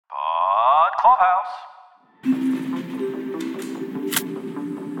Clubhouse.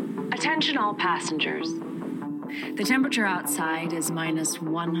 Attention all passengers. The temperature outside is minus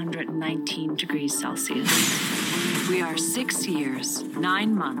 119 degrees Celsius. We are 6 years,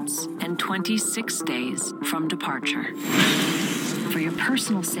 9 months, and 26 days from departure. For your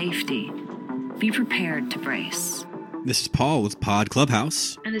personal safety, be prepared to brace. This is Paul with Pod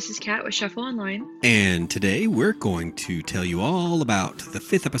Clubhouse. And this is Kat with Shuffle Online. And today we're going to tell you all about the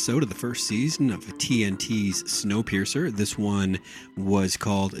 5th episode of the first season of TNT's Snowpiercer. This one was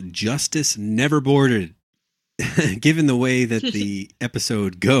called Justice Never Boarded. Given the way that the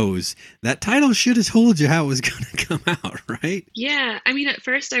episode goes, that title should have told you how it was going to come out, right? Yeah. I mean, at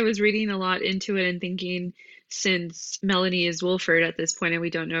first I was reading a lot into it and thinking, since Melanie is Wilford at this point and we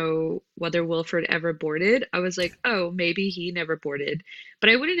don't know whether Wilford ever boarded, I was like, oh, maybe he never boarded. But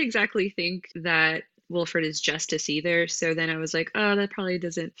I wouldn't exactly think that Wilford is Justice either. So then I was like, oh, that probably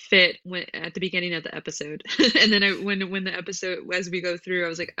doesn't fit at the beginning of the episode. And then when the episode, as we go through, I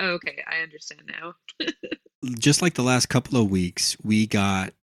was like, oh, okay, I understand now. Just like the last couple of weeks, we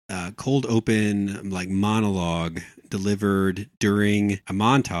got a cold open monologue delivered during a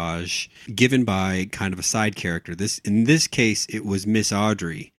montage given by kind of a side character. In this case, it was Miss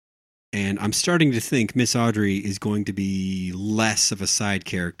Audrey. And I'm starting to think Miss Audrey is going to be less of a side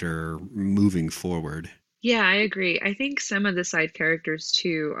character moving forward. Yeah, I agree. I think some of the side characters,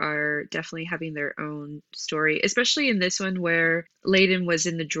 too, are definitely having their own story, especially in this one where Layden was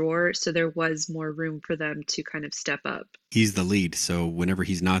in the drawer, so there was more room for them to kind of step up. He's the lead, so whenever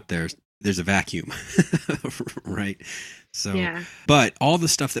he's not there, there's a vacuum, right? So, yeah. But all the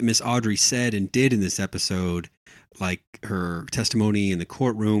stuff that Miss Audrey said and did in this episode, like her testimony in the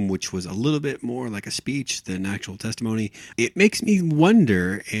courtroom, which was a little bit more like a speech than actual testimony, it makes me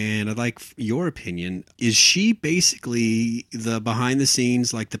wonder, and I'd like your opinion, is she basically the behind the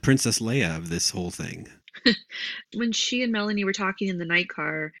scenes, like the Princess Leia of this whole thing? When she and Melanie were talking in the night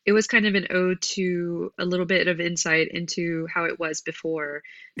car, it was kind of an ode to a little bit of insight into how it was before,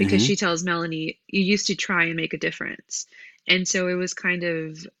 because she tells Melanie, you used to try and make a difference. And so it was kind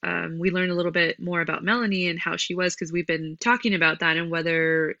of, we learned a little bit more about Melanie and how she was, because we've been talking about that and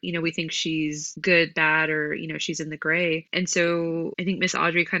whether, we think she's good, bad, or, she's in the gray. And so I think Miss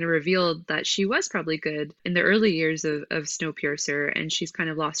Audrey kind of revealed that she was probably good in the early years of Snowpiercer, and she's kind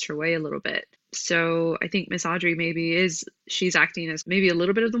of lost her way a little bit. So I think Miss Audrey she's acting as maybe a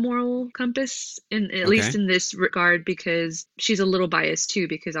little bit of the moral compass, at least in this regard, because she's a little biased too,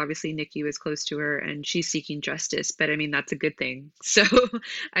 because obviously Nikki was close to her and she's seeking justice, but I mean, that's a good thing. So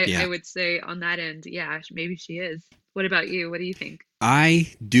I would say on that end, yeah, maybe she is. What about you? What do you think?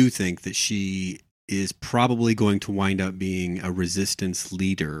 I do think that she is probably going to wind up being a resistance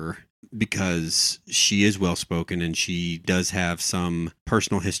leader, because she is well-spoken and she does have some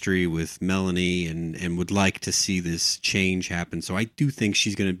personal history with Melanie and would like to see this change happen. So I do think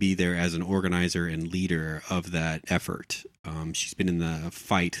she's going to be there as an organizer and leader of that effort. She's been in the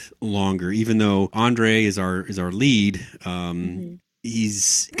fight longer, even though Andre is our lead.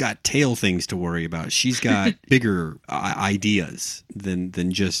 He's got tail things to worry about. She's got bigger ideas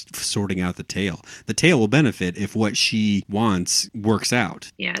than just sorting out the tail. The tail will benefit if what she wants works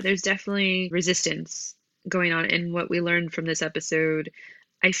out. Yeah, there's definitely resistance going on in what we learned from this episode.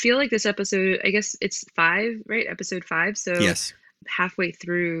 I feel like this episode, I guess it's 5, right? Episode 5. So yes. Halfway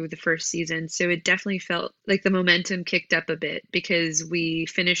through the first season. So it definitely felt like the momentum kicked up a bit, because we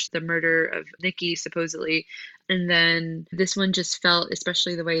finished the murder of Nikki, supposedly. And then this one just felt,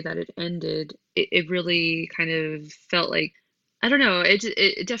 especially the way that it ended, it really kind of felt like, I don't know,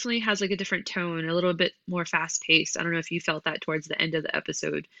 it definitely has like a different tone, a little bit more fast paced. I don't know if you felt that towards the end of the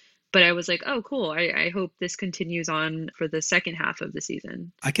episode, but I was like, oh, cool. I hope this continues on for the second half of the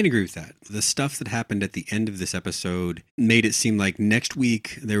season. I can agree with that. The stuff that happened at the end of this episode made it seem like next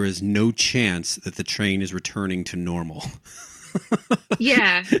week there is no chance that the train is returning to normal.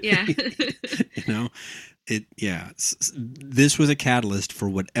 Yeah. This was a catalyst for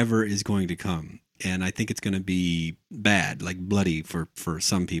whatever is going to come. And I think it's going to be bad, like bloody for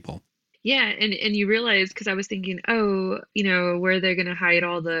some people. Yeah, and you realize, because I was thinking, where are they going to hide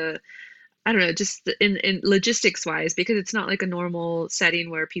all the, I don't know, just in logistics wise, because it's not like a normal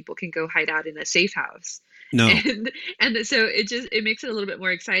setting where people can go hide out in a safe house. No. And so it makes it a little bit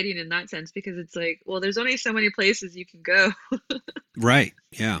more exciting in that sense, because it's like, well, there's only so many places you can go. Right.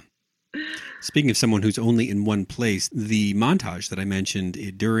 Yeah. Speaking of someone who's only in one place, the montage that I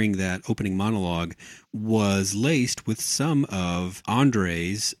mentioned during that opening monologue was laced with some of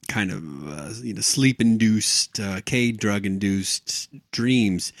Andre's kind of sleep-induced, K-drug-induced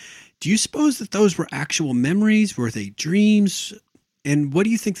dreams. Do you suppose that those were actual memories? Were they dreams? And what do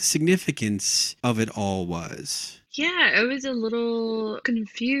you think the significance of it all was? Yeah, I was a little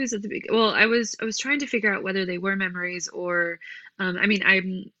confused at the beginning. Well, I was trying to figure out whether they were memories or, I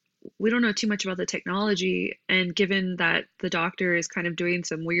mean, we don't know too much about the technology, and given that the doctor is kind of doing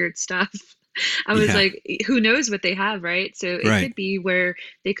some weird stuff, I was Yeah, like, who knows what they have, right? So it right. could be where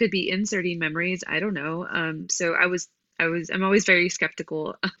they could be inserting memories. I don't know. So I'm always very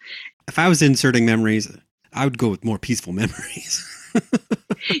skeptical. If I was inserting memories, I would go with more peaceful memories.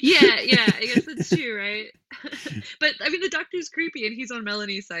 Yeah, yeah, I guess that's true, right? But I mean, the doctor's creepy, and he's on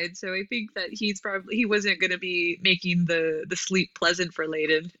Melanie's side, so I think that he wasn't going to be making the sleep pleasant for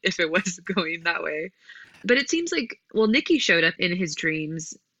Layden if it was going that way. But it seems like, well, Nikki showed up in his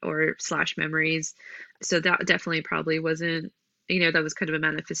dreams or slash memories, so that definitely probably wasn't, that was kind of a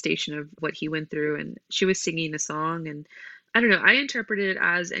manifestation of what he went through, and she was singing a song, and I don't know. I interpreted it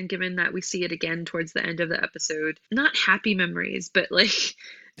as, and given that we see it again towards the end of the episode, not happy memories, but like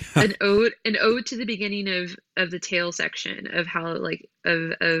an ode to the beginning of the tale section of how like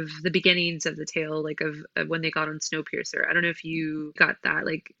of the beginnings of the tale, like of when they got on Snowpiercer. I don't know if you got that,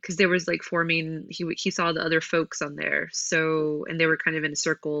 like because there was like forming. He saw the other folks on there, so and they were kind of in a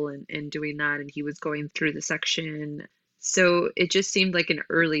circle and doing that, and he was going through the section. So it just seemed like an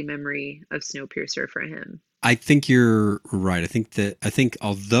early memory of Snowpiercer for him. I think you're right. I think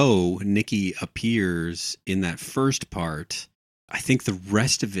although Nikki appears in that first part, I think the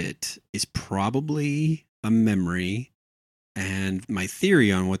rest of it is probably a memory. And my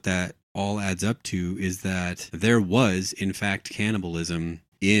theory on what that all adds up to is that there was, in fact, cannibalism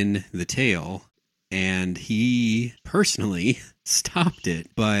in the tale, and he personally stopped it.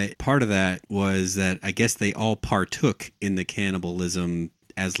 But part of that was that I guess they all partook in the cannibalism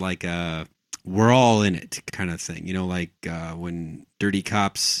as like a we're all in it kind of thing. Like when dirty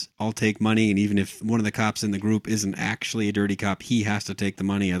cops all take money, and even if one of the cops in the group isn't actually a dirty cop, he has to take the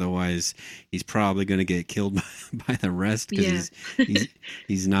money. Otherwise, he's probably going to get killed by the rest because Yeah.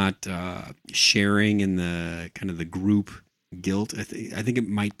 he's not sharing in the kind of the group guilt. I think it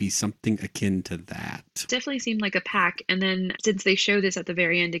might be something akin to that. Definitely seemed like a pack. And then since they show this at the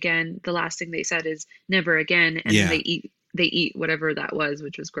very end again, the last thing they said is never again, and then Yeah. they eat whatever that was,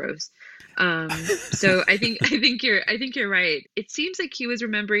 which was gross. So I think you're right. It seems like he was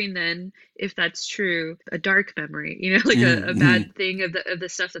remembering then, if that's true, a dark memory, like a Mm-hmm. bad thing of the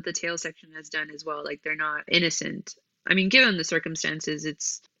stuff that the tail section has done as well. Like they're not innocent. I mean, given the circumstances,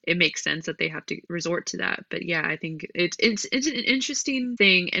 it makes sense that they have to resort to that. But yeah, I think it's an interesting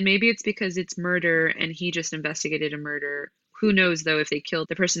thing, and maybe it's because it's murder and he just investigated a murder. Who knows though if they killed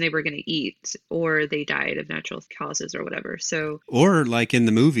the person they were going to eat or they died of natural causes or whatever. So Or like in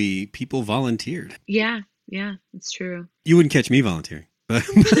the movie, people volunteered. yeah, yeah, it's true. You wouldn't catch me volunteering, but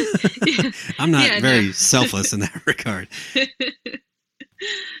Yeah, I'm not yeah, very selfless in that regard. no.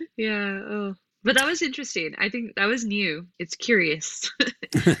 Yeah, oh. But that was interesting. I think that was new. It's curious.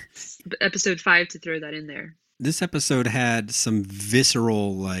 Episode 5 to throw that in there. This episode had some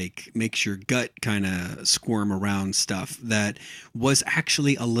visceral, like, makes your gut kind of squirm around stuff that was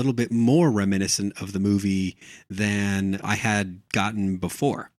actually a little bit more reminiscent of the movie than I had gotten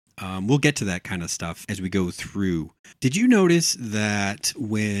before. We'll get to that kind of stuff as we go through. Did you notice that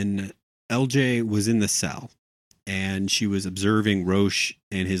when LJ was in the cell and she was observing Roche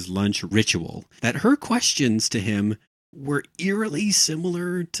and his lunch ritual, that her questions to him were eerily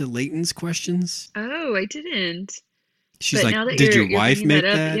similar to Leighton's questions? Oh, I didn't. She's But like, now that "Did your you're wife bringing make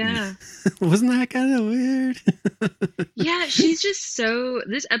that up, that?" yeah. Wasn't that kind of weird? Yeah, she's just so.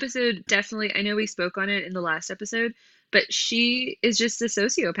 This episode definitely, I know we spoke on it in the last episode, but she is just a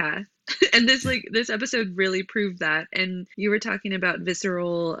sociopath. And this episode really proved that. And you were talking about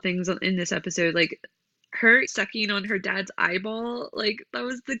visceral things in this episode, like her sucking on her dad's eyeball, like that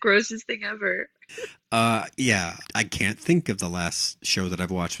was the grossest thing ever. Yeah, I can't think of the last show that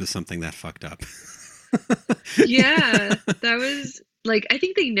I've watched with something that fucked up. Yeah, that was like, I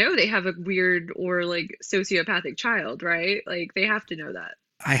think they know they have a weird or like sociopathic child, right? Like they have to know that.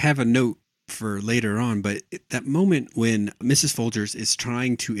 I have a note for later on, but that moment when Mrs. Folgers is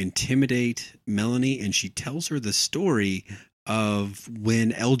trying to intimidate Melanie and she tells her the story of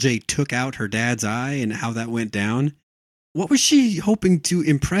when LJ took out her dad's eye and how that went down. What was she hoping to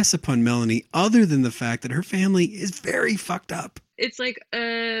impress upon Melanie other than the fact that her family is very fucked up? It's like,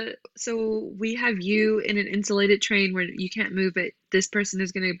 so we have you in an insulated train where you can't move, but this person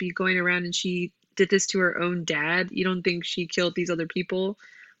is going to be going around and she did this to her own dad. You don't think she killed these other people?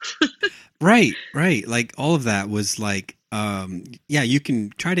 Right. Like all of that was like, yeah, you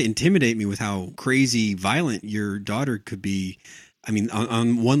can try to intimidate me with how crazy violent your daughter could be. I mean,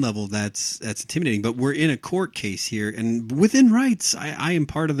 on one level, that's intimidating. But we're in a court case here, and within rights, I am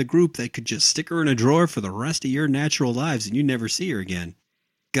part of the group that could just stick her in a drawer for the rest of your natural lives, and you never see her again.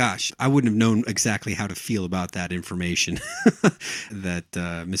 Gosh, I wouldn't have known exactly how to feel about that information that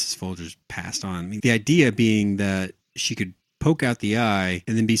Mrs. Folgers passed on. I mean, the idea being that she could poke out the eye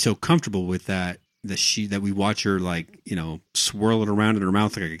and then be so comfortable with that that we watch her, like, swirl it around in her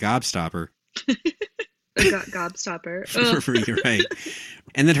mouth like a gobstopper. A gobstopper. You're right.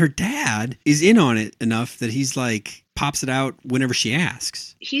 And then her dad is in on it enough that he's like pops it out whenever she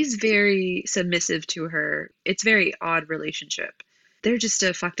asks. He's very submissive to her. It's a very odd relationship. They're just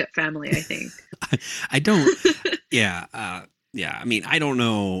a fucked up family, I think. I don't. Yeah. I mean, I don't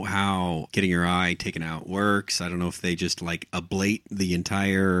know how getting your eye taken out works. I don't know if they just like ablate the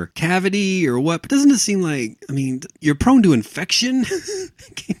entire cavity or what. But doesn't it seem like, I mean, you're prone to infection?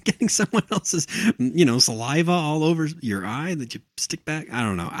 Getting someone else's, saliva all over your eye that you stick back? I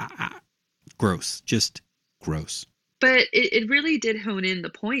don't know. Gross. Just gross. But it really did hone in the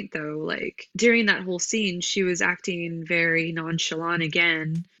point, though. Like, during that whole scene, she was acting very nonchalant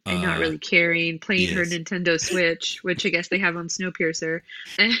again and not really caring, playing her Nintendo Switch, which I guess they have on Snowpiercer.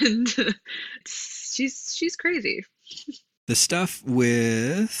 And she's crazy. The stuff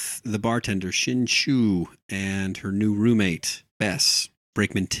with the bartender, Shin Chu, and her new roommate, Bess,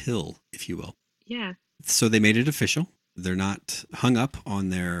 Brakeman Till, if you will. Yeah. So they made it official. They're not hung up on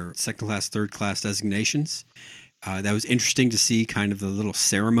their second class, third class designations. That was interesting to see, kind of the little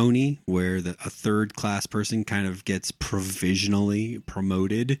ceremony where a third class person kind of gets provisionally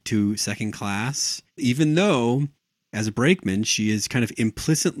promoted to second class, even though as a brakeman, she is kind of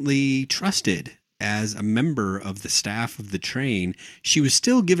implicitly trusted as a member of the staff of the train. She was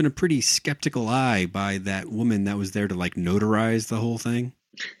still given a pretty skeptical eye by that woman that was there to like notarize the whole thing.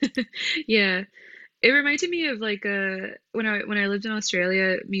 Yeah. It reminded me of like when I lived in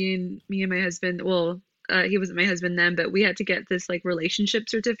Australia, me and my husband, he wasn't my husband then, but we had to get this like relationship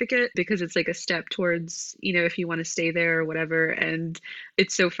certificate because it's like a step towards, if you want to stay there or whatever. And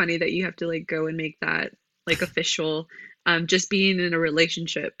it's so funny that you have to like go and make that like official, just being in a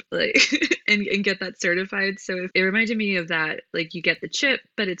relationship, like, and get that certified. So it reminded me of that, like you get the chip,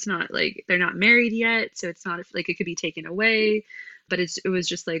 but it's not like they're not married yet. So it's not like it could be taken away. But it was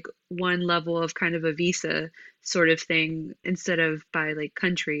just like one level of kind of a visa sort of thing. Instead of by like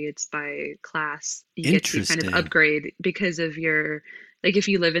country, it's by class. You get to kind of upgrade because of your, like if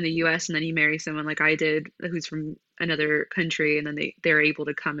you live in the US and then you marry someone like I did, who's from another country, and then they're able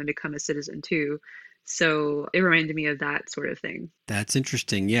to come and become a citizen too. So it reminded me of that sort of thing. That's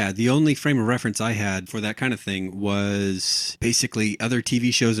interesting. Yeah. The only frame of reference I had for that kind of thing was basically other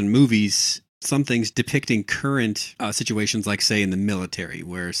TV shows and movies. Some things depicting current situations, like, say, in the military,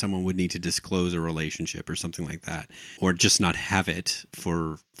 where someone would need to disclose a relationship or something like that, or just not have it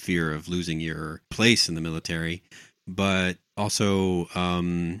for fear of losing your place in the military. But also,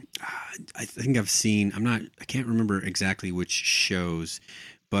 I think I've seen, I can't remember exactly which shows,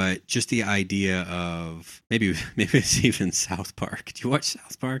 but just the idea of maybe it's even South Park. Do you watch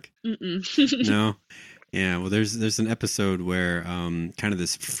South Park? Mm-mm. No. Yeah, well, there's an episode where kind of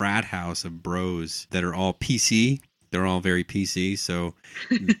this frat house of bros that are all PC. They're all very PC, so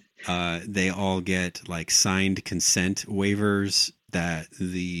they all get like signed consent waivers that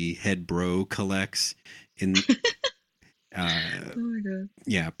the head bro collects in. Oh my God.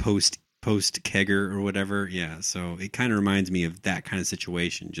 Yeah, post kegger or whatever. Yeah, so it kind of reminds me of that kind of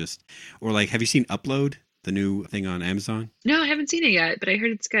situation. Or like, have you seen Upload? The new thing on Amazon? No, I haven't seen it yet, but I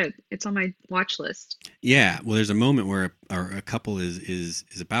heard it's good. It's on my watch list. Yeah, well, there's a moment where a couple is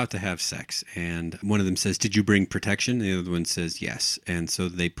about to have sex, and one of them says, "Did you bring protection?" And the other one says, "Yes." And so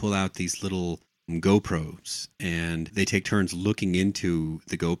they pull out these little GoPros, and they take turns looking into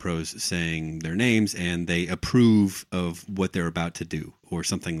the GoPros, saying their names, and they approve of what they're about to do, or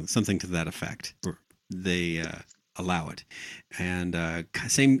something to that effect. Or they allow it. And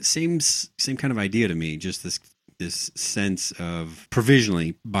same kind of idea to me, just this sense of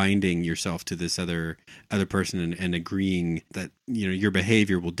provisionally binding yourself to this other person and agreeing that your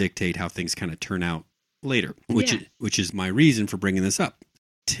behavior will dictate how things kind of turn out later, which is my reason for bringing this up.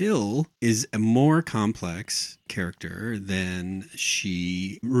 Till is a more complex character than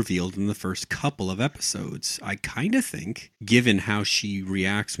she revealed in the first couple of episodes. I kind of think, given how she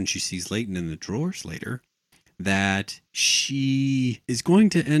reacts when she sees Leighton in the drawers later, that she is going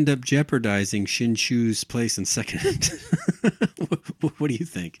to end up jeopardizing Shin-Chu's place in second. What do you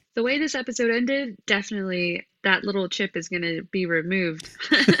think? The way this episode ended, definitely that little chip is going to be removed.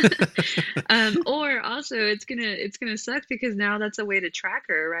 Or also it's gonna suck because now that's a way to track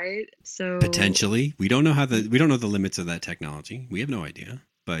her, right? So potentially, we don't know the limits of that technology. We have no idea,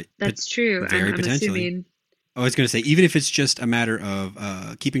 but that's true. Very I'm potentially. Assuming. I was going to say, even if it's just a matter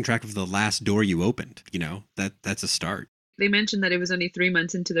of keeping track of the last door you opened, that's a start. They mentioned that it was only 3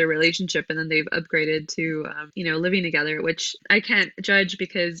 months into their relationship, and then they've upgraded to, living together, which I can't judge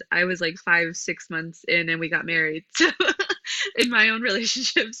because I was like 5-6 months in and we got married. So in my own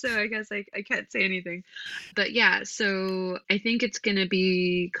relationship. So I guess I can't say anything. But yeah, so I think it's going to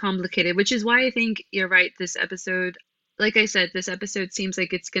be complicated, which is why I think you're right. This episode, like I said, this episode seems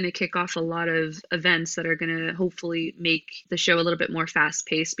like it's going to kick off a lot of events that are going to hopefully make the show a little bit more fast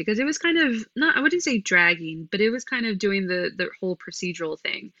paced, because it was kind of not, I wouldn't say dragging, but it was kind of doing the whole procedural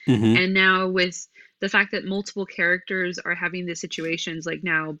thing. Mm-hmm. And now with the fact that multiple characters are having these situations, like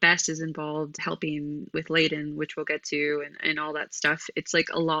now Bess is involved helping with Layden, which we'll get to, and all that stuff. It's like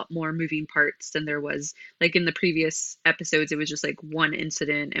a lot more moving parts than there was like in the previous episodes. It was just like one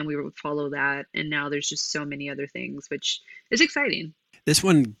incident and we would follow that. And now there's just so many other things, which is exciting. This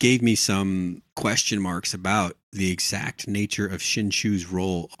one gave me some question marks about the exact nature of Shin-Chu's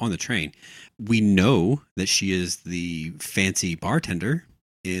role on the train. We know that she is the fancy bartender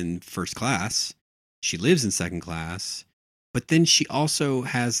in first class. She lives in second class, but then she also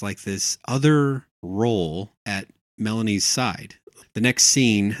has like this other role at Melanie's side. The next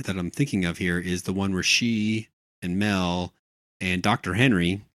scene that I'm thinking of here is the one where she and Mel and Dr.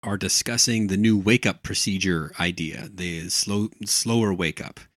 Henry are discussing the new wake-up procedure idea, the slower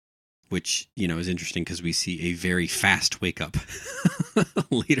wake-up, which, is interesting because we see a very fast wake-up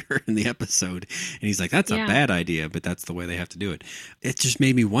later in the episode. And he's like, that's a bad idea, but that's the way they have to do it. It just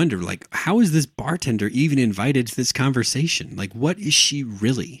made me wonder, like, how is this bartender even invited to this conversation? Like, what is she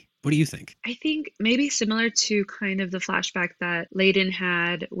really? What do you think? I think maybe similar to kind of the flashback that Layden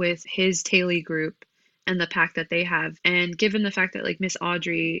had with his Taily group and the pact that they have. And given the fact that like Miss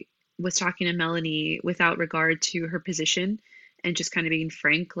Audrey was talking to Melanie without regard to her position and just kind of being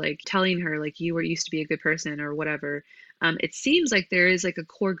frank, like telling her like you were used to be a good person or whatever. It seems like there is like a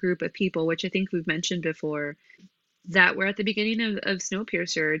core group of people, which I think we've mentioned before, that were at the beginning of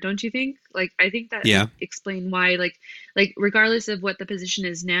Snowpiercer, don't you think? Like, I think that explain why, like regardless of what the position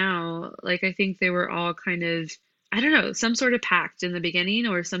is now, like I think they were all kind of, I don't know, some sort of pact in the beginning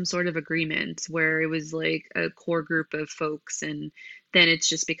or some sort of agreement where it was like a core group of folks, and then it's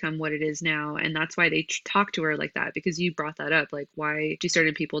just become what it is now. And that's why they talk to her like that, because you brought that up. Like, why do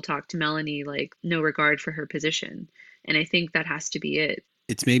certain people talk to Melanie like no regard for her position? And I think that has to be it.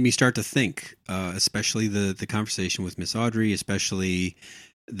 It's made me start to think, especially the conversation with Miss Audrey, especially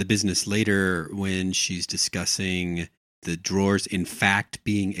the business later when she's discussing the drawers in fact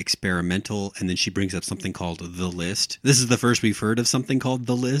being experimental, and then she brings up something called the list. This is the first we've heard of something called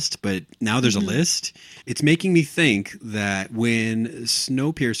the list, but now there's a list. It's making me think that when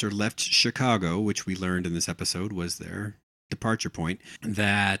Snowpiercer left Chicago, which we learned in this episode was their departure point,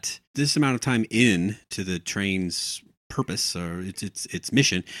 that this amount of time in to the train's purpose or its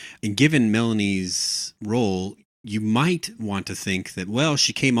mission, and given Melanie's role, you might want to think that, well,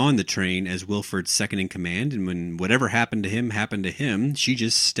 she came on the train as Wilford's second in command, and when whatever happened to him, she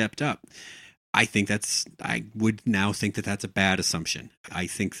just stepped up. I would now think that that's a bad assumption. I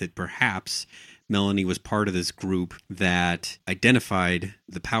think that perhaps Melanie was part of this group that identified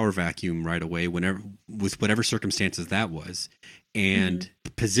the power vacuum right away, with whatever circumstances that was, and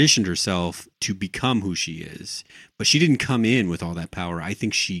positioned herself to become who she is. But she didn't come in with all that power. I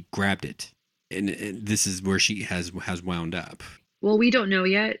think she grabbed it. And this is where she has wound up. Well, we don't know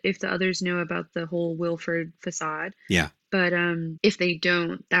yet if the others know about the whole Wilford facade. Yeah. But if they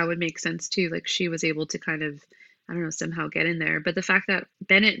don't, that would make sense too. Like she was able to kind of, I don't know, somehow get in there. But the fact that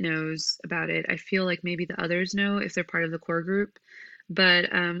Bennett knows about it, I feel like maybe the others know if they're part of the core group. But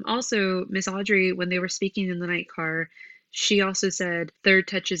also Miss Audrey, when they were speaking in the night car, she also said, third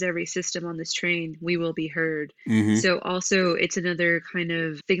touches every system on this train, we will be heard. So also it's another kind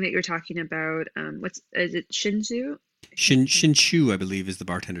of thing that you're talking about. Is it Shin-Chu? Shin-Chu, I believe, is the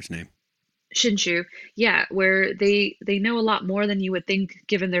bartender's name. Shin-Chu, yeah, where they know a lot more than you would think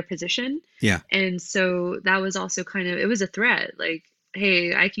given their position. Yeah. And so that was also kind of, it was a threat. Like,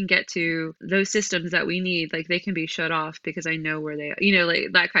 hey, I can get to those systems that we need. Like they can be shut off because I know where they are,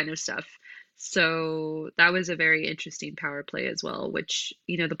 like that kind of stuff. So that was a very interesting power play as well, which,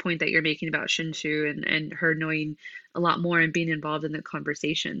 the point that you're making about Shinshu and her knowing a lot more and being involved in the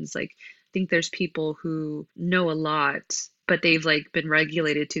conversations. Like, I think there's people who know a lot, but they've like been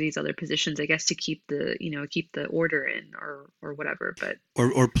regulated to these other positions, I guess, to keep the order in or whatever. But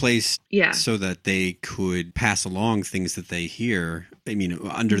or placed yeah. so that they could pass along things that they hear. I mean,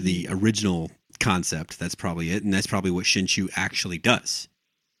 under the original concept, that's probably it. And that's probably what Shinshu actually does.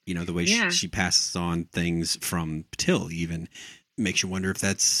 The way she passes on things from Till even makes you wonder if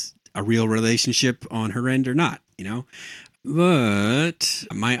that's a real relationship on her end or not, But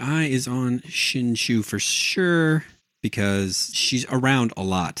my eye is on Shinshu for sure because she's around a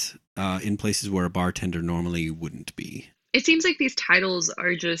lot in places where a bartender normally wouldn't be. It seems like these titles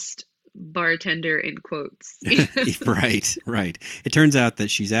are just bartender in quotes. Right. It turns out that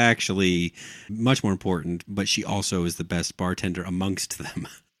she's actually much more important, but she also is the best bartender amongst them.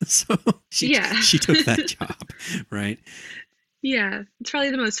 So she took that job, right? Yeah, it's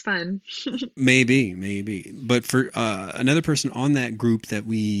probably the most fun. Maybe. But for another person on that group that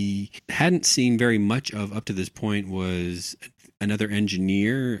we hadn't seen very much of up to this point was another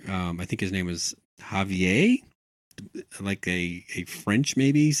engineer. I think his name was Javier, like a French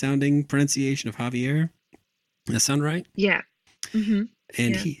maybe sounding pronunciation of Javier. Does that sound right? Yeah. Mm-hmm.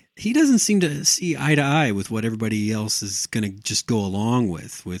 And he doesn't seem to see eye to eye with what everybody else is going to just go along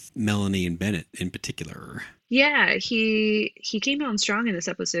with Melanie and Bennett in particular. Yeah, he came on strong in this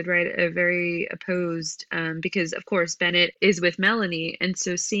episode, right? Very opposed, because of course Bennett is with Melanie, and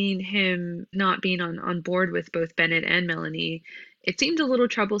so seeing him not being on board with both Bennett and Melanie, it seemed a little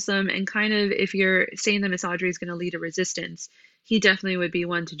troublesome. And kind of, if you're saying that Miss Audrey is going to lead a resistance, he definitely would be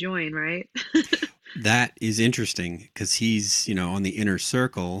one to join, right? That is interesting because he's, on the inner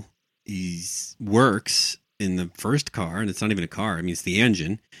circle. He works in the first car, and it's not even a car. I mean, it's the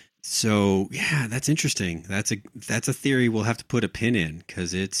engine. So yeah, that's interesting. That's a theory we'll have to put a pin in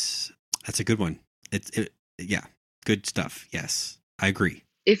because that's a good one. Yeah, good stuff. Yes, I agree.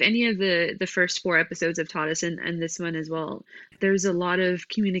 If any of the first 4 episodes have taught us, and this one as well, there's a lot of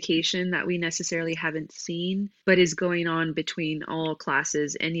communication that we necessarily haven't seen, but is going on between all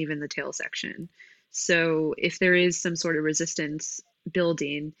classes and even the tail section. So if there is some sort of resistance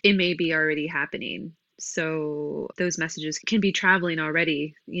building, it may be already happening. So those messages can be traveling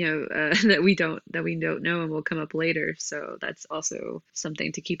already, that we don't know and will come up later. So that's also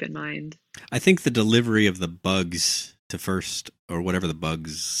something to keep in mind. I think the delivery of the bugs to first, or whatever the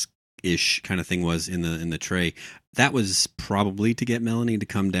bugs-ish kind of thing was in the tray, that was probably to get Melanie to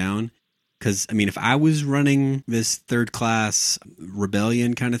come down. Because, I mean, if I was running this third class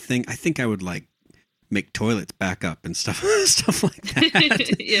rebellion kind of thing, I think I would make toilets back up and stuff like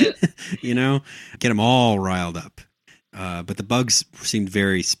that. Yeah. Get them all riled up. But the bugs seemed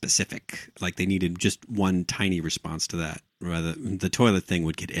very specific. Like they needed just one tiny response to that. Rather, the toilet thing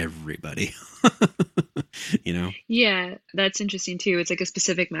would get everybody. Yeah, that's interesting too. It's like a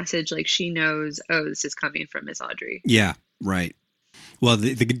specific message. Like she knows, oh, this is coming from Miss Audrey. Yeah, right. Well,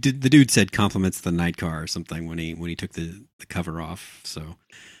 the dude said compliments the night car or something when he took the cover off. So.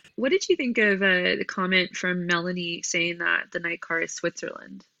 What did you think of the comment from Melanie saying that the night car is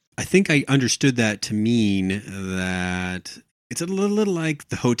Switzerland? I think I understood that to mean that it's a little like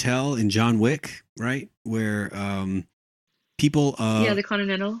the hotel in John Wick, right? Where people... yeah, the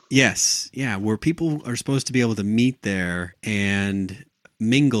Continental. Yes. Yeah, where people are supposed to be able to meet there and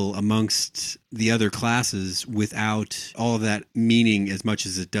mingle amongst the other classes without all of that meaning as much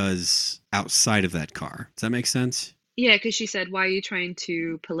as it does outside of that car. Does that make sense? Yeah, because she said, why are you trying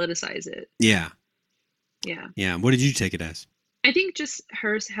to politicize it? Yeah. Yeah. Yeah. What did you take it as? I think just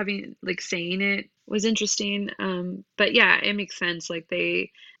her having, saying it was interesting. But yeah, it makes sense.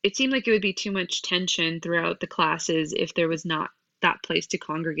 It seemed like it would be too much tension throughout the classes if there was not that place to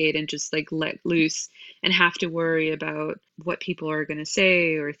congregate and just let loose and have to worry about what people are going to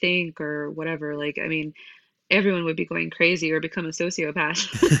say or think or whatever. Everyone would be going crazy or become a sociopath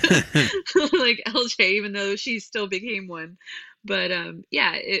like LJ, even though she still became one. But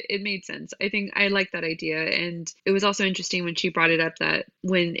yeah, it made sense. I think I like that idea. And it was also interesting when she brought it up that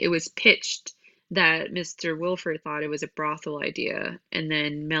when it was pitched that Mr. Wilford thought it was a brothel idea. And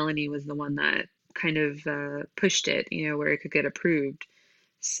then Melanie was the one that kind of pushed it, where it could get approved.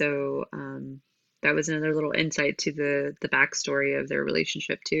 So that was another little insight to the backstory of their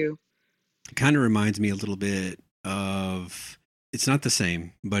relationship too. It kind of reminds me a little bit of, it's not the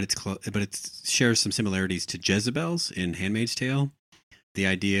same, but it shares some similarities to Jezebel's in Handmaid's Tale. The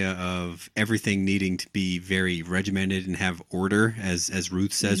idea of everything needing to be very regimented and have order, as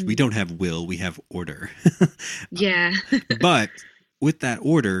Ruth says, we don't have will, we have order. Yeah. But with that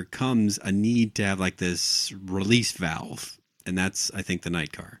order comes a need to have like this release valve. And that's, I think, the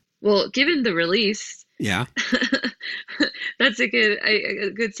night car. Well, given the release, Yeah. that's a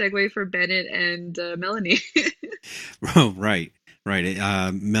good segue for Bennett and Melanie. Oh, right.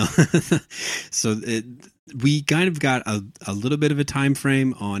 So we kind of got a little bit of a time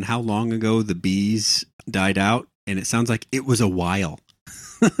frame on how long ago the bees died out, and it sounds like it was a while.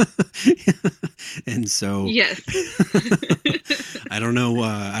 And so, yes. I don't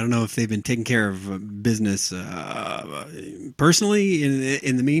know if they've been taking care of business personally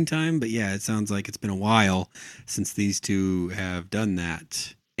in the meantime, but yeah, it sounds like it's been a while since these two have done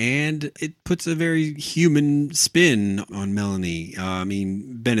that. And it puts a very human spin on Melanie. I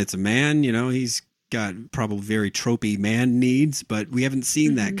mean, Bennett's a man, he's got probably very tropey man needs, but we haven't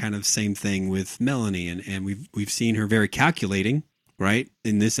seen that kind of same thing with Melanie. And we've seen her very calculating, right?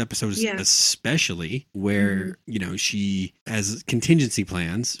 In this episode, especially where, she has contingency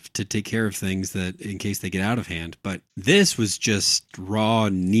plans to take care of things that in case they get out of hand. But this was just raw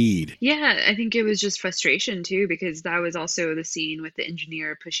need. Yeah, I think it was just frustration too, because that was also the scene with the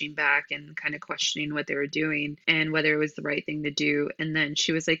engineer pushing back and kind of questioning what they were doing and whether it was the right thing to do. And then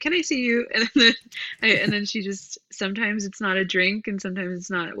she was like, "Can I see you?" And then she just, sometimes it's not a drink and sometimes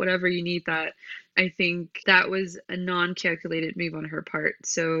it's not whatever you need that. I think that was a non-calculated move on her part.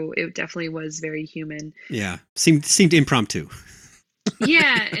 So it definitely was very human. Yeah. Seemed impromptu.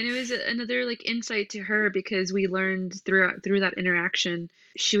 Yeah, and it was another like insight to her, because we learned through that interaction,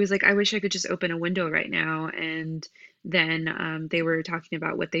 she was like, "I wish I could just open a window right now." And then they were talking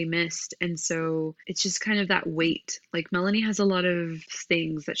about what they missed. And so it's just kind of that weight. Like Melanie has a lot of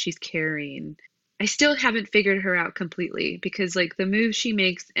things that she's carrying. I still haven't figured her out completely, because like the moves she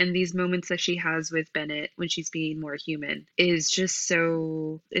makes and these moments that she has with Bennett when she's being more human is just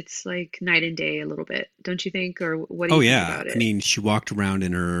so, it's like night and day a little bit, don't you think? Or what do you think about it? I mean, she walked around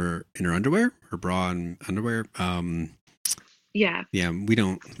in her underwear, her bra and underwear. Yeah. Yeah, we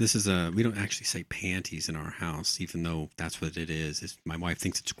don't actually say panties in our house, even though that's what it is. My wife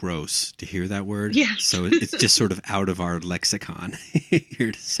thinks it's gross to hear that word. Yeah. So it's just sort of out of our lexicon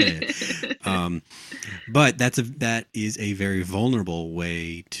here to say it. But that is a very vulnerable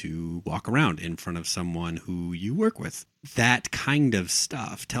way to walk around in front of someone who you work with. That kind of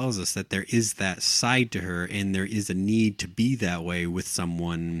stuff tells us that there is that side to her, and there is a need to be that way with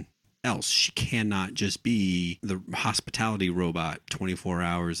someone else. She cannot just be the hospitality robot 24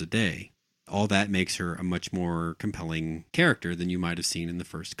 hours a day. All that makes her a much more compelling character than you might have seen in the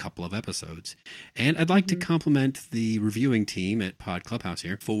first couple of episodes. And I'd like to compliment the reviewing team at Pod Clubhouse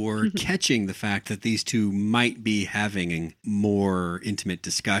here for catching the fact that these two might be having more intimate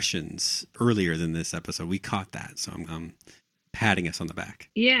discussions earlier than this episode. We caught that, so I'm patting us on the back.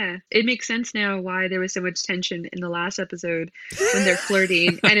 Yeah, it makes sense now why there was so much tension in the last episode when they're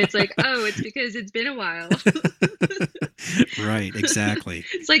flirting. And it's like, oh, it's because it's been a while. Right, exactly.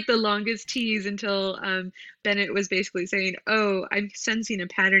 It's like the longest tease until Bennett was basically saying, "Oh, I'm sensing a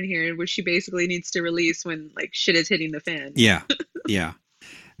pattern here," which she basically needs to release when like shit is hitting the fan. Yeah.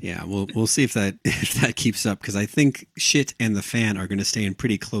 We'll see if that keeps up, because I think shit and the fan are going to stay in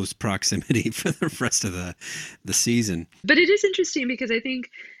pretty close proximity for the rest of the season. But it is interesting because I think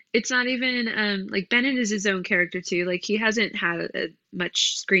it's not even like Bennett is his own character too. Like he hasn't had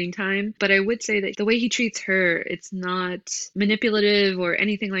much screen time, but I would say that the way he treats her, it's not manipulative or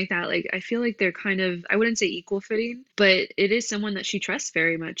anything like that. Like I feel like they're kind of, I wouldn't say equal footing, but it is someone that she trusts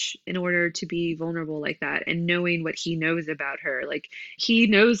very much in order to be vulnerable like that, and knowing what he knows about her. Like he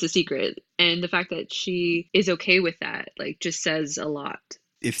knows the secret, and the fact that she is okay with that, like just says a lot.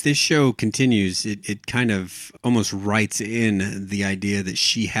 If this show continues, it kind of almost writes in the idea that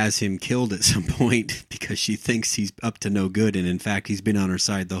she has him killed at some point because she thinks he's up to no good, and in fact, he's been on her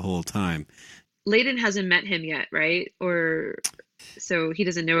side the whole time. Layden hasn't met him yet, right? Or so he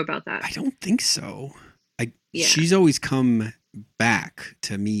doesn't know about that. I don't think so. She's always come back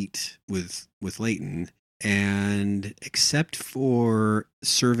to meet with Layton, and except for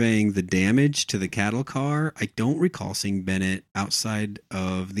surveying the damage to the cattle car, I don't recall seeing Bennett outside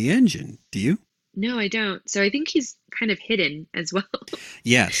of the engine. Do you? No, I don't. So I think he's kind of hidden as well.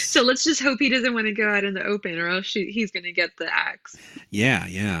 Yes. So let's just hope he doesn't want to go out in the open, or else he's going to get the axe.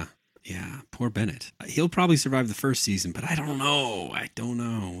 Yeah. Poor Bennett. He'll probably survive the first season, but I don't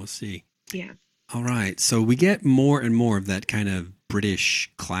know. We'll see. Yeah. All right. So we get more and more of that kind of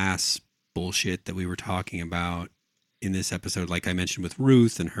British class bullshit that we were talking about in this episode, like I mentioned with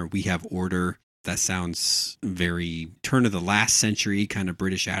Ruth and her "we have order." That sounds very turn of the last century kind of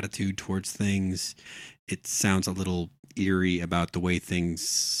British attitude towards things. It sounds a little eerie about the way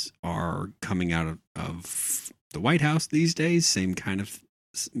things are coming out of the White House these days, same kind of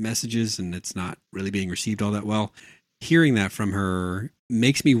messages, and it's not really being received all that well. Hearing that from her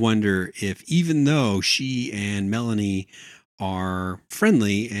makes me wonder if, even though she and Melanie are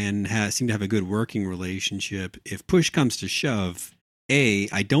friendly and seem to have a good working relationship, if push comes to shove,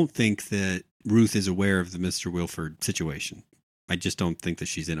 I don't think that Ruth is aware of the Mr. Wilford situation. I just don't think that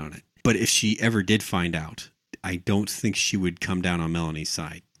she's in on it. But if she ever did find out, I don't think she would come down on Melanie's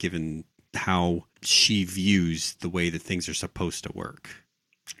side, given how she views the way that things are supposed to work.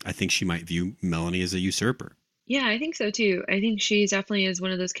 I think she might view Melanie as a usurper. Yeah, I think so too. I think she definitely is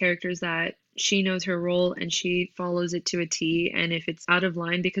one of those characters that she knows her role and she follows it to a T. And if it's out of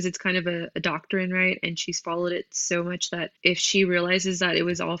line, because it's kind of a doctrine, right? And she's followed it so much that if she realizes that it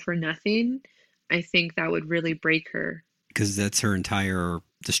was all for nothing, I think that would really break her. Because that's her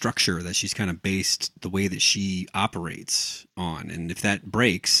the structure that she's kind of based the way that she operates on. And if that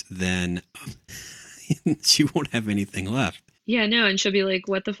breaks, then she won't have anything left. Yeah, no, and she'll be like,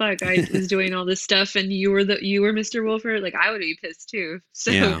 "What the fuck? I was doing all this stuff, and you were Mr. Wilford." Like, I would be pissed too.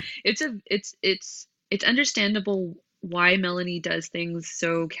 So Yeah. it's understandable why Melanie does things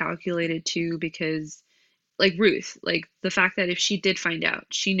so calculated too, because like Ruth, like the fact that if she did find out,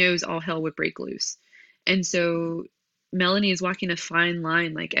 she knows all hell would break loose, and so Melanie is walking a fine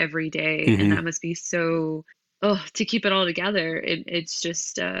line like every day, and that must be so. Oh, to keep it all together, it's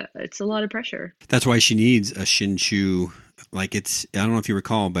just it's a lot of pressure. That's why she needs a Shin-Chu. Like I don't know if you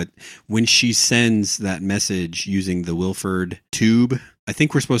recall, but when she sends that message using the Wilford tube, I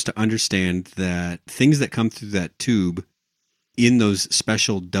think we're supposed to understand that things that come through that tube in those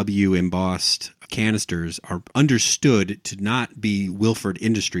special W embossed canisters are understood to not be Wilford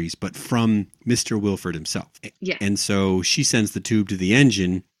Industries, but from Mr. Wilford himself. Yeah. And so she sends the tube to the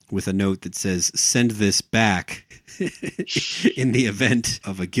engine with a note that says, "Send this back in the event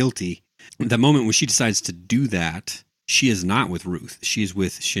of a guilty." The moment when she decides to do that, she is not with Ruth. She is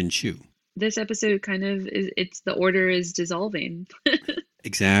with Shin-Chu. This episode kind of it's the order is dissolving.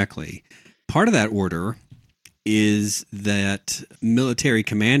 Exactly. Part of that order is that military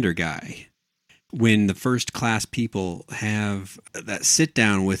commander guy. When the first class people have that sit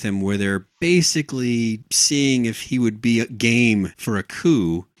down with him where they're basically seeing if he would be game for a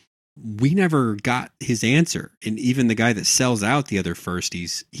coup, we never got his answer. And even the guy that sells out the other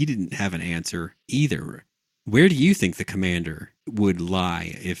firsties, he didn't have an answer either. Where do you think the commander would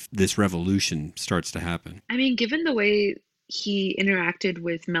lie if this revolution starts to happen? I mean, given the way he interacted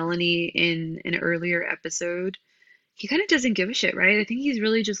with Melanie in an earlier episode, he kind of doesn't give a shit, right? I think he's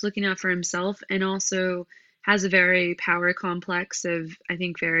really just looking out for himself, and also has a very power complex of, I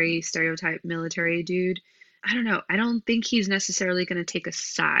think, very stereotype military dude. I don't know. I don't think he's necessarily going to take a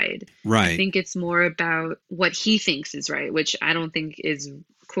side. Right. I think it's more about what he thinks is right, which I don't think is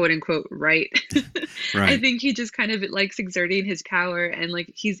quote unquote right. Right. I think he just kind of likes exerting his power, and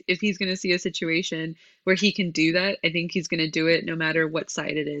like if he's going to see a situation where he can do that, I think he's going to do it no matter what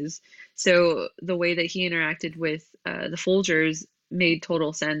side it is. So the way that he interacted with the Folgers made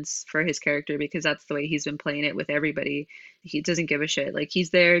total sense for his character, because that's the way he's been playing it with everybody. He doesn't give a shit. Like, he's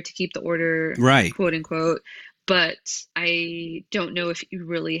there to keep the order, right, quote unquote. But I don't know if he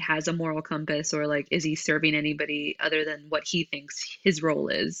really has a moral compass, or like, is he serving anybody other than what he thinks his role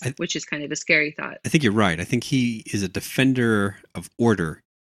is, which is kind of a scary thought. I think you're right. I think he is a defender of order,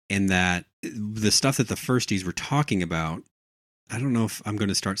 and that the stuff that the firsties were talking about, I don't know if I'm going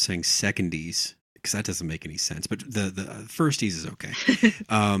to start saying secondies, because that doesn't make any sense, but the firsties is okay.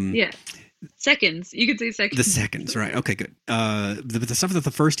 Yeah. Seconds. You could say seconds. The seconds, right. Okay, good. The stuff that the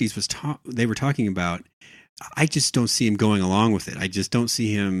firsties they were talking about, I just don't see him going along with it. I just don't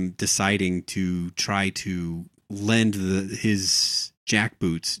see him deciding to try to lend his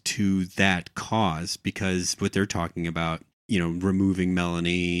jackboots to that cause, because what they're talking about, removing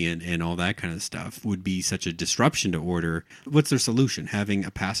Melanie and all that kind of stuff would be such a disruption to order. What's their solution? Having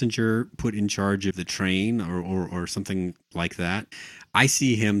a passenger put in charge of the train or something like that? I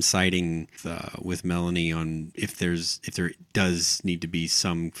see him siding with Melanie on if there does need to be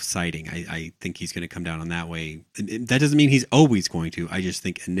some siding. I think he's going to come down on that way. That doesn't mean he's always going to. I just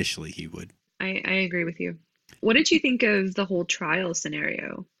think initially he would. I agree with you. What did you think of the whole trial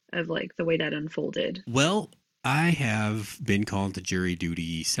scenario, of like the way that unfolded? Well, I have been called to jury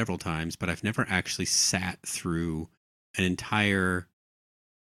duty several times, but I've never actually sat through an entire.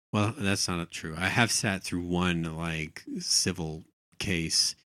 Well, that's not true. I have sat through one civil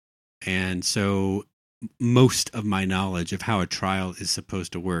case, and so most of my knowledge of how a trial is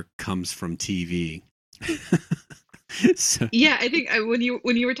supposed to work comes from TV. So, Yeah, I think when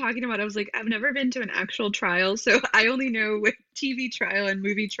you were talking about it, I was like, I've never been to an actual trial, so I only know with TV trial and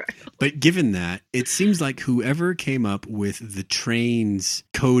movie trial. but given that, it seems like whoever came up with the train's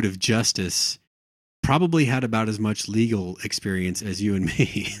code of justice probably had about as much legal experience as you and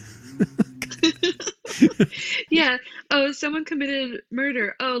me. Yeah. Oh, someone committed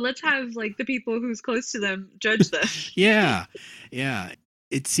murder. Oh, let's have like the people who's close to them judge them. Yeah. Yeah.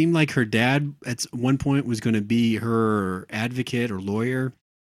 It seemed like her dad at one point was going to be her advocate or lawyer,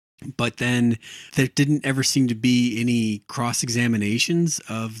 but then there didn't ever seem to be any cross-examinations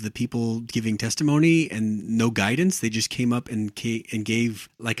of the people giving testimony and no guidance. They just came up and gave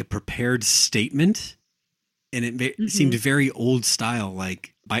like a prepared statement. And it seemed very old style.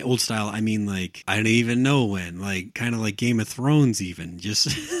 Like by old style, I mean like I don't even know when. Like kind of like Game of Thrones, even. Just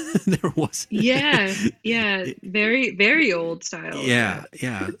there was. Yeah, very very old style. Yeah.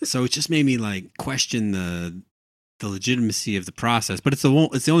 So it just made me like question the legitimacy of the process. But it's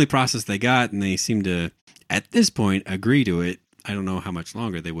the only process they got, and they seem to at this point agree to it. I don't know how much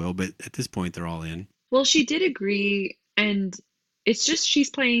longer they will, but at this point they're all in. Well, she did agree, and it's just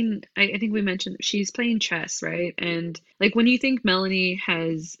she's playing, I think we mentioned she's playing chess, right? And like when you think Melanie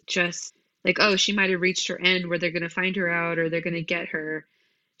has just like, oh, she might have reached her end where they're going to find her out or they're going to get her,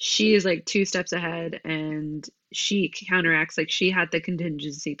 she is like two steps ahead and she counteracts, like she had the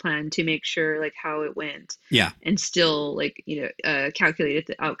contingency plan to make sure like how it went. Yeah. And still like, calculated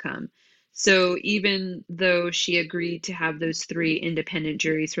the outcome. So even though she agreed to have those three independent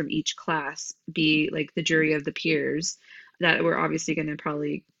juries from each class be like the jury of the peers, that were obviously going to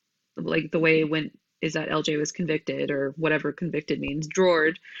probably like the way it went is that LJ was convicted or whatever convicted means,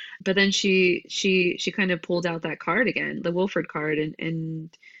 drored. But then she kind of pulled out that card again, the Wilford card, and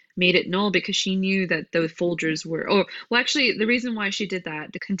made it null because she knew that the Folgers were. Oh, well, actually, the reason why she did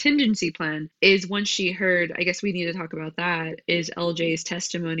that, the contingency plan, is once she heard. I guess we need to talk about that. Is LJ's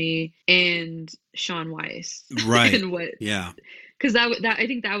testimony and Sean Weiss, right? And what? Yeah. Because that I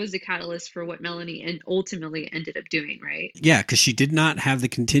think that was the catalyst for what Melanie and ultimately ended up doing, right? Yeah, because she did not have the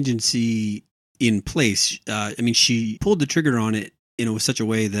contingency in place. I mean, she pulled the trigger on it in such a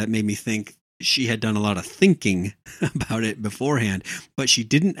way that made me think she had done a lot of thinking about it beforehand, but she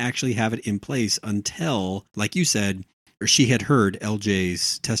didn't actually have it in place until, like you said, or she had heard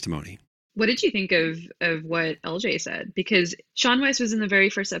LJ's testimony. What did you think of what LJ said? Because Sean Weiss was in the very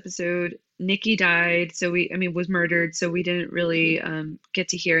first episode. Nikki died, was murdered, so we didn't really get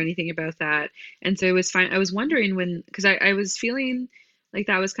to hear anything about that. And so it was fine. I was wondering because I was feeling like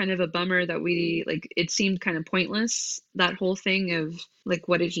that was kind of a bummer that it seemed kind of pointless, that whole thing of like,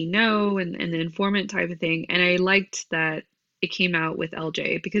 what did he know and the informant type of thing. And I liked that it came out with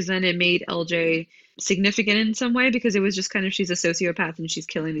LJ because then it made LJ significant in some way because it was just kind of she's a sociopath and she's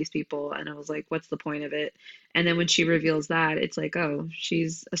killing these people, and I was like, what's the point of it? And then when she reveals that, it's like, oh,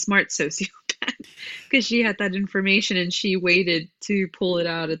 she's a smart sociopath because she had that information and she waited to pull it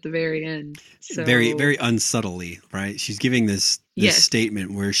out at the very end. So very, very unsubtly, right? She's giving this Yes.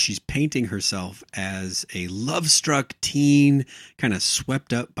 statement where she's painting herself as a love-struck teen, kind of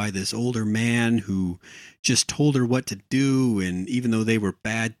swept up by this older man who just told her what to do, and even though they were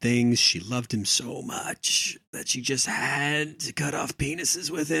bad things, she loved him so much that she just had to cut off penises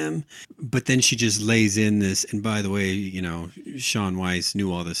with him. But then she just lays in this, and by the way, Sean Weiss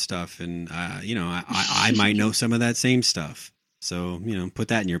knew all this stuff, and I might know some of that same stuff. So, put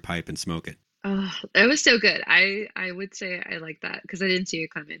that in your pipe and smoke it. Oh, that was so good. I would say I like that because I didn't see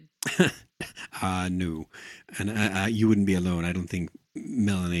it coming. No. And you wouldn't be alone. I don't think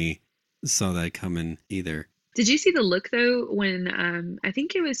Melanie saw that coming either. Did you see the look though when I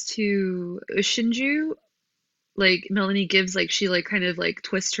think it was to Shinju, like Melanie gives like she like kind of like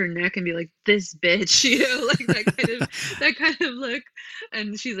twists her neck and be like, this bitch, like that kind of look,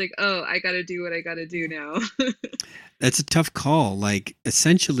 and she's like, oh, I gotta do what I gotta do now. That's a tough call. Like,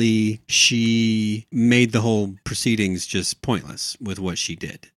 essentially, she made the whole proceedings just pointless with what she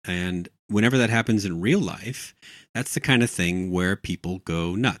did. And whenever that happens in real life, that's the kind of thing where people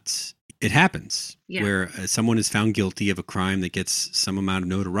go nuts. It happens where someone is found guilty of a crime that gets some amount of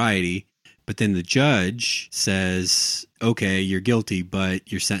notoriety, but then the judge says, okay, you're guilty,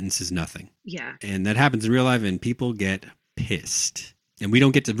 but your sentence is nothing. Yeah. And that happens in real life, and people get pissed. And we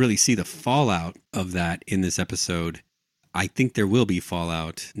don't get to really see the fallout of that in this episode. I think there will be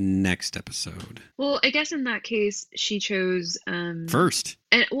fallout next episode. Well, I guess in that case, she chose first.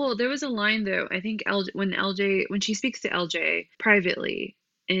 And well, there was a line though. I think when she speaks to LJ privately,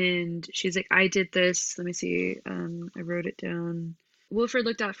 and she's like, "I did this." Let me see. I wrote it down. Wilford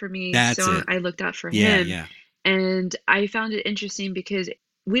looked out for me, I looked out for him. Yeah. And I found it interesting because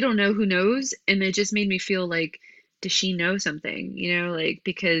we don't know who knows, and it just made me feel like does she know something? Like,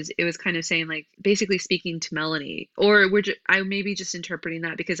 because it was kind of saying, like, basically speaking to Melanie, or I may be just interpreting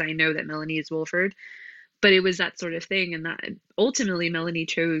that because I know that Melanie is Wolford, but it was that sort of thing. And that ultimately Melanie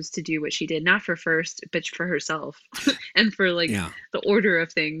chose to do what she did, not for first, but for herself and for like Yeah. the order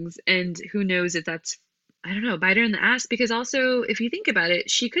of things. And who knows if that's, I don't know, bite her in the ass, because also if you think about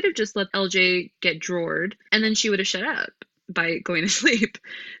it, she could have just let LJ get drawered and then she would have shut up by going to sleep.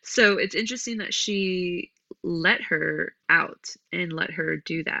 So it's interesting that she let her out and let her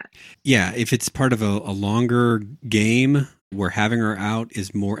do that. Yeah, if it's part of a longer game where having her out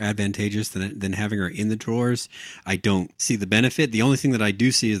is more advantageous than having her in the drawers, I don't see the benefit. The only thing that I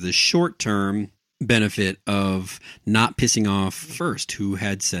do see is the short-term benefit of not pissing off First, who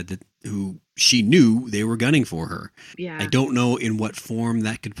had said that who she knew they were gunning for her. Yeah. I don't know in what form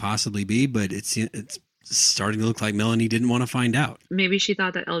that could possibly be, but it's starting to look like Melanie didn't want to find out. Maybe she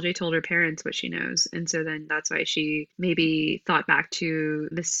thought that LJ told her parents what she knows, and so then that's why she maybe thought back to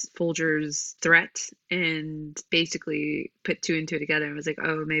Miss Folger's threat and basically put two and two together and was like,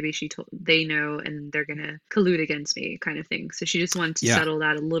 oh, maybe they know and they're gonna collude against me, kind of thing. So she just wanted to settle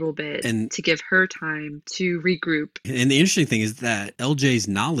that a little bit and to give her time to regroup. And the interesting thing is that LJ's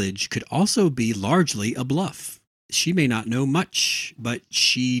knowledge could also be largely a bluff. She may not know much, but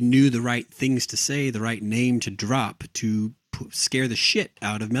she knew the right things to say, the right name to drop to scare the shit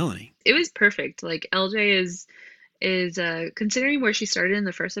out of Melanie. It was perfect. Like, LJ is considering where she started in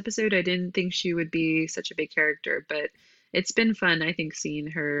the first episode, I didn't think she would be such a big character, but it's been fun, I think, seeing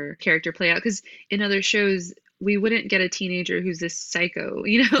her character play out, because in other shows we wouldn't get a teenager who's this psycho,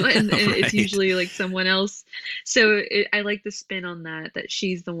 and right. It's usually like someone else. So I like the spin on that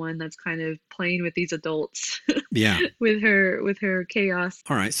she's the one that's kind of playing with these adults. Yeah. with her chaos.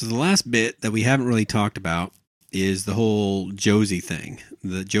 All right. So the last bit that we haven't really talked about is the whole Josie thing.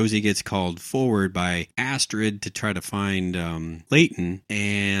 Josie gets called forward by Astrid to try to find Leighton,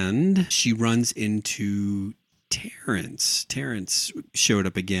 and she runs into Terrence. Terrence showed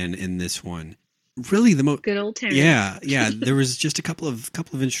up again in this one. Really the most good old Terrence. Yeah. There was just a couple of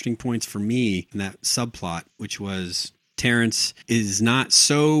interesting points for me in that subplot, which was Terrence is not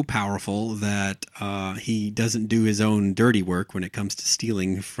so powerful that he doesn't do his own dirty work when it comes to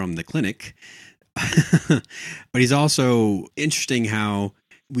stealing from the clinic. But he's also interesting how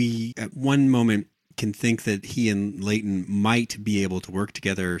we at one moment can think that he and Leighton might be able to work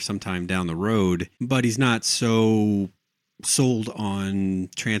together sometime down the road, but he's not so sold on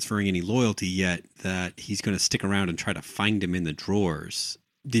transferring any loyalty yet that he's going to stick around and try to find him in the drawers.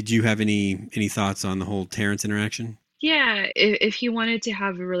 Did you have any thoughts on the whole Terrence interaction? Yeah, if he wanted to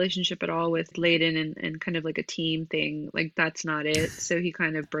have a relationship at all with Leighton and kind of like a team thing, like that's not it. So he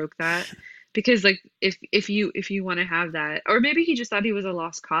kind of broke that. Because like if you want to have that, or maybe he just thought he was a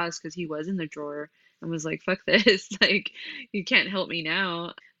lost cause because he was in the drawer and was like, fuck this, like you can't help me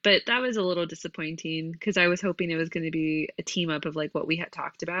now. But that was a little disappointing because I was hoping it was going to be a team up of like what we had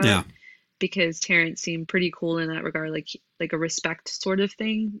talked about. Yeah. Because Terrence seemed pretty cool in that regard, like a respect sort of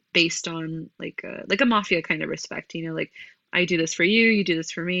thing based on like a mafia kind of respect, like I do this for you, you do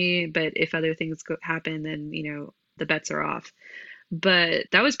this for me, but if other things happen, then the bets are off. But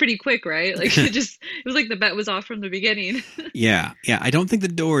that was pretty quick, right? Like it was like the bet was off from the beginning. Yeah. I don't think the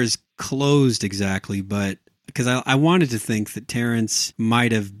door is closed exactly, but because I wanted to think that Terrence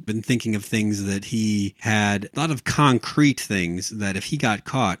might have been thinking of things that he had, a lot of concrete things that if he got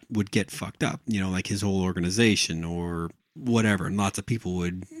caught would get fucked up, like his whole organization or whatever. And lots of people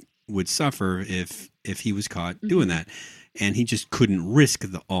would suffer if he was caught doing that. And he just couldn't risk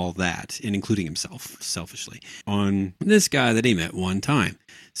all that, and including himself, selfishly, on this guy that he met one time.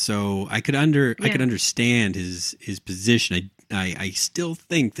 So I could understand his position. I still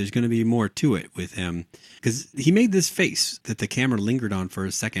think there's going to be more to it with him because he made this face that the camera lingered on for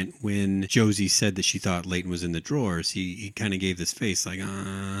a second when Josie said that she thought Leighton was in the drawers. He kind of gave this face like,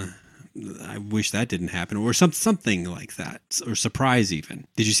 I wish that didn't happen, or something like that, or surprise even.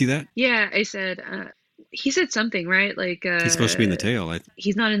 Did you see that? Yeah, I said. He said something, right? Like he's supposed to be in the tail.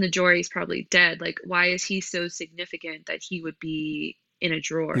 He's not in the drawer. He's probably dead. Like, why is he so significant that he would be in a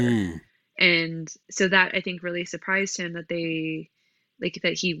drawer? And so that I think really surprised him that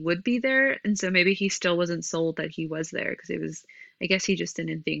that he would be there. And so maybe he still wasn't sold that he was there because I guess he just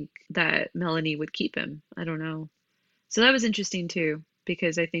didn't think that Melanie would keep him. I don't know. So that was interesting too,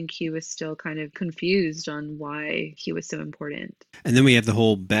 because I think he was still kind of confused on why he was so important. And then we have the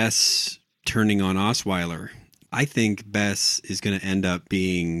whole Bess turning on Osweiler. I think Bess is going to end up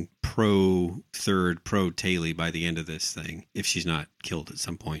being pro Taylor by the end of this thing, if she's not killed at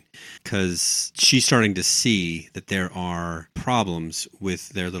some point, because she's starting to see that there are problems with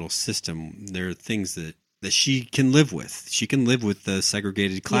their little system. There are things that that she can live with. She can live with the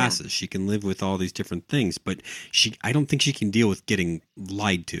segregated classes. Yeah. She can live with all these different things, but I don't think she can deal with getting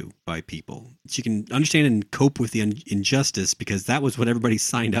lied to by people. She can understand and cope with the injustice because that was what everybody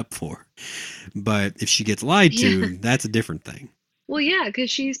signed up for. But if she gets lied to, that's a different thing. Well, yeah, because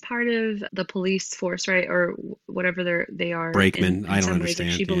she's part of the police force, right? Or whatever they are. Brakeman, I don't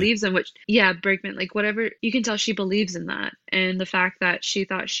understand. She believes in Brakeman, like whatever. You can tell she believes in that. And the fact that she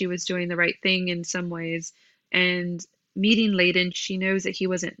thought she was doing the right thing in some ways. And meeting Layden, she knows that he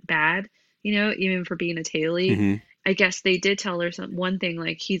wasn't bad, even for being a tailie. Mm-hmm. I guess they did tell her one thing,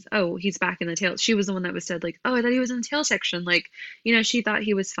 like he's back in the tail. She was the one that was said, like, oh, I thought he was in the tail section. Like, she thought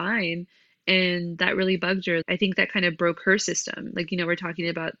he was fine. And that really bugged her. I think that kind of broke her system. Like, we're talking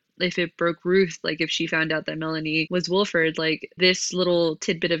about if it broke Ruth, like if she found out that Melanie was Wolford, like this little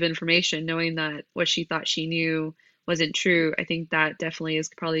tidbit of information, knowing that what she thought she knew wasn't true, I think that definitely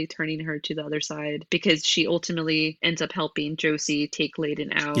is probably turning her to the other side because she ultimately ends up helping Josie take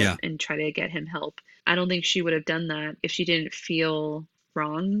Layden out and try to get him help. I don't think she would have done that if she didn't feel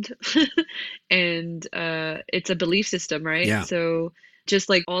wronged. And it's a belief system, right? Yeah. So just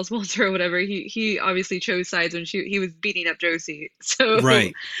like Oswald or whatever, he obviously chose sides when he was beating up Josie. So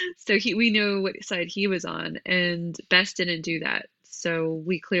right. So we know what side he was on, and Bess didn't do that. So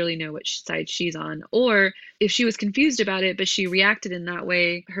we clearly know which side she's on. Or if she was confused about it, but she reacted in that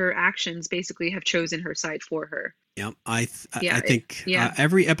way, her actions basically have chosen her side for her. Yeah, I think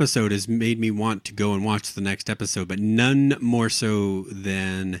every episode has made me want to go and watch the next episode, but none more so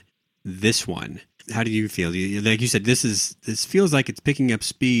than this one. How do you feel? Like you said, this feels like it's picking up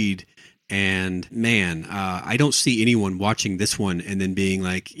speed, and man, I don't see anyone watching this one and then being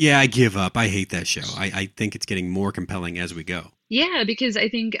like, yeah, I give up. I hate that show. I think it's getting more compelling as we go. Yeah, because I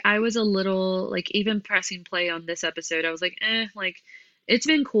think I was a little like, even pressing play on this episode, I was like, like it's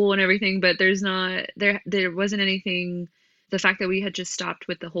been cool and everything, but there wasn't anything. The fact that we had just stopped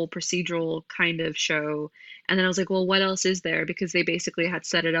with the whole procedural kind of show. And then I was like, well, what else is there? Because they basically had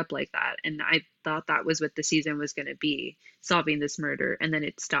set it up like that. And I thought that was what the season was going to be, solving this murder. And then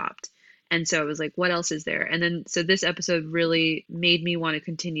it stopped. And so I was like, what else is there? And then, so this episode really made me want to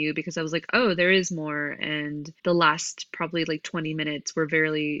continue because I was like, oh, there is more. And the last probably like 20 minutes were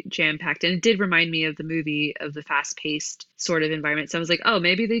very jam-packed. And it did remind me of the movie, of the fast-paced sort of environment. So I was like, oh,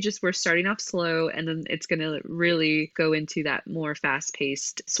 maybe they just were starting off slow and then it's going to really go into that more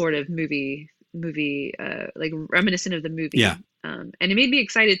fast-paced sort of movie, like reminiscent of the movie. Yeah. And it made me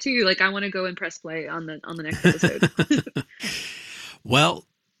excited too. Like I want to go and press play on the next episode. Well,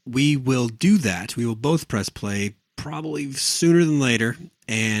 we will do that. We will both press play probably sooner than later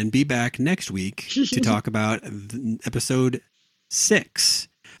and be back next week to talk about episode 6.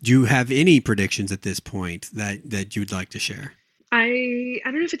 Do you have any predictions at this point that you'd like to share? I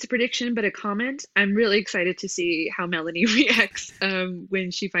don't know if it's a prediction, but a comment. I'm really excited to see how Melanie reacts when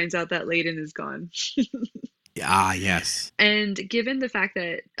she finds out that Layden is gone. Yes. And given the fact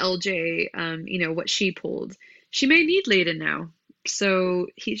that LJ, what she pulled, she may need Layden now. So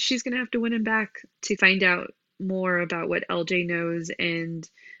she's going to have to win him back to find out more about what LJ knows and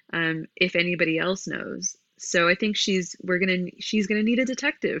if anybody else knows. So I think she's going to need a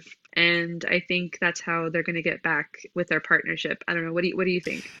detective, and I think that's how they're going to get back with their partnership. I don't know. What do you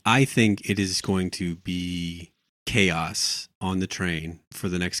think? I think it is going to be chaos on the train for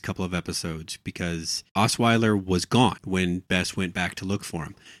the next couple of episodes because Osweiler was gone when Bess went back to look for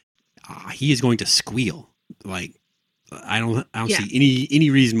him. He is going to squeal. Like I don't see any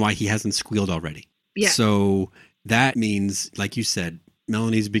reason why he hasn't squealed already. Yeah. So that means, like you said,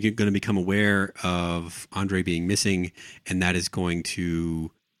 Melanie's going to become aware of Andre being missing, and that is going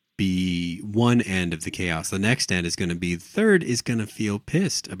to be one end of the chaos. The next end is going to be, the third is going to feel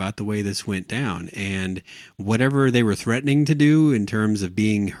pissed about the way this went down. And whatever they were threatening to do in terms of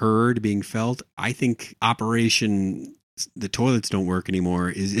being heard, being felt, I think Operation The Toilets Don't Work Anymore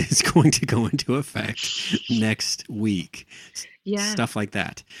is going to go into effect next week. Yeah. Stuff like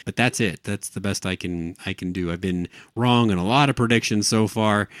that. But that's it. That's the best I can do. I've been wrong in a lot of predictions so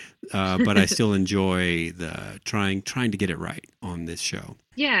far, but I still enjoy the trying to get it right on this show.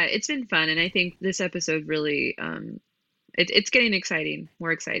 Yeah, it's been fun, and I think this episode really it's getting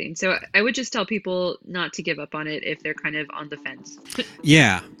more exciting. So I would just tell people not to give up on it if they're kind of on the fence.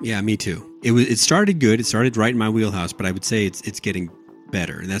 Yeah, me too. It started good. It started right in my wheelhouse, but I would say it's getting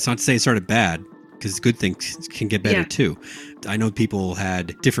better. And that's not to say it started bad, because good things can get better too. I know people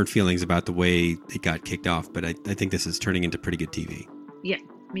had different feelings about the way it got kicked off, but I think this is turning into pretty good TV. Yeah,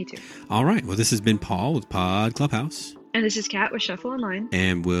 me too. All right. Well, this has been Paul with Pod Clubhouse. And this is Kat with Shuffle Online.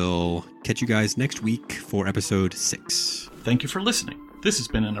 And we'll catch you guys next week for episode 6. Thank you for listening. This has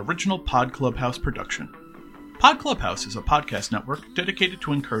been an original Pod Clubhouse production. Pod Clubhouse is a podcast network dedicated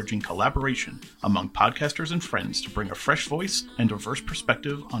to encouraging collaboration among podcasters and friends to bring a fresh voice and diverse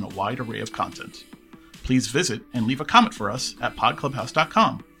perspective on a wide array of content. Please visit and leave a comment for us at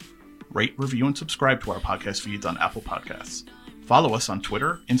podclubhouse.com. Rate, review, and subscribe to our podcast feeds on Apple Podcasts. Follow us on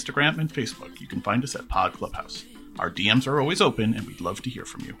Twitter, Instagram, and Facebook. You can find us at Pod Clubhouse. Our DMs are always open, and we'd love to hear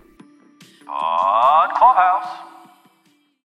from you. Pod Clubhouse.